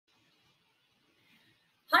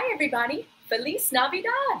Hi, everybody. Feliz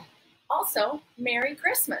Navidad. Also, Merry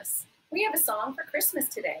Christmas. We have a song for Christmas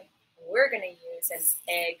today. We're going to use an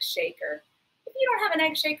egg shaker. If you don't have an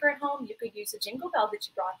egg shaker at home, you could use a jingle bell that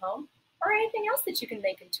you brought home or anything else that you can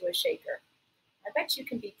make into a shaker. I bet you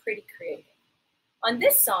can be pretty creative. On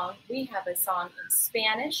this song, we have a song in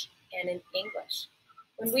Spanish and in English.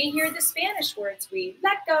 When we hear the Spanish words, we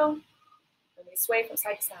let go and we sway from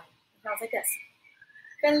side to side. It sounds like this.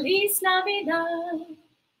 Feliz Navidad.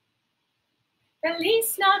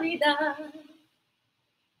 Feliz Navidad.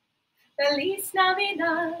 Feliz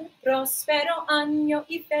Navidad. Próspero año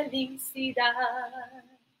y felicidad.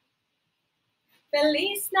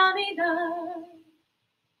 Feliz Navidad.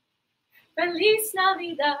 Feliz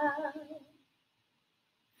Navidad.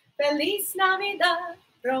 Feliz Navidad.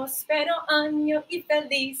 Próspero año y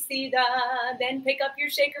felicidad. Then pick up your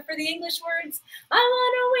shaker for the English words. I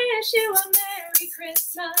want to wish you a Merry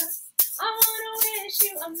Christmas. I want to wish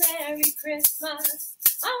you a Merry Christmas.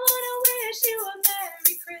 I want to wish you a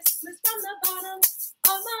Merry Christmas from the bottom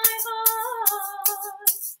of my heart.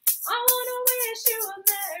 I want to wish you a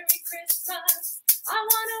Merry Christmas. I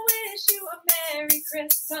want to wish you a Merry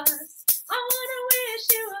Christmas. I want to wish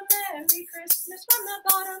you a Merry Christmas from the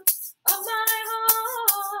bottom of my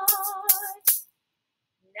heart.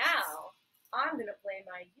 Now, I'm going to play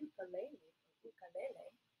my ukulele.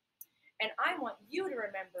 And I want you to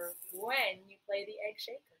remember when you play the egg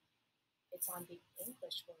shaker. It's on the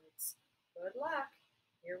English words. Good luck.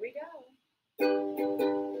 Here we go.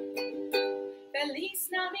 Feliz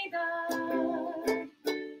Navidad.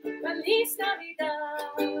 Feliz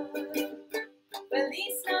Navidad.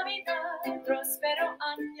 Feliz Navidad. Próspero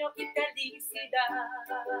año y felicidad.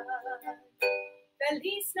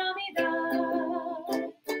 Feliz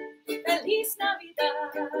Navidad. Feliz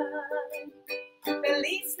Navidad.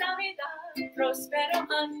 Feliz Navidad, próspero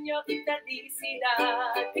año y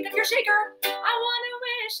felicidad. Pick up your shaker. I want to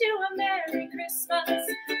wish you a Merry Christmas.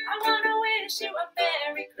 I want to wish you a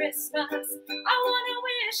Merry Christmas. I want to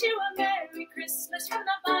wish you a Merry Christmas from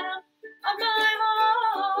the bottom of my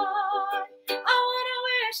heart. I want to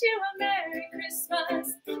wish you a Merry Christmas.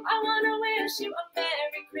 I want to wish you a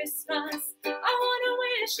Merry Christmas. I want to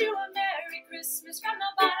wish you a Merry Christmas from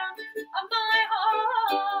the bottom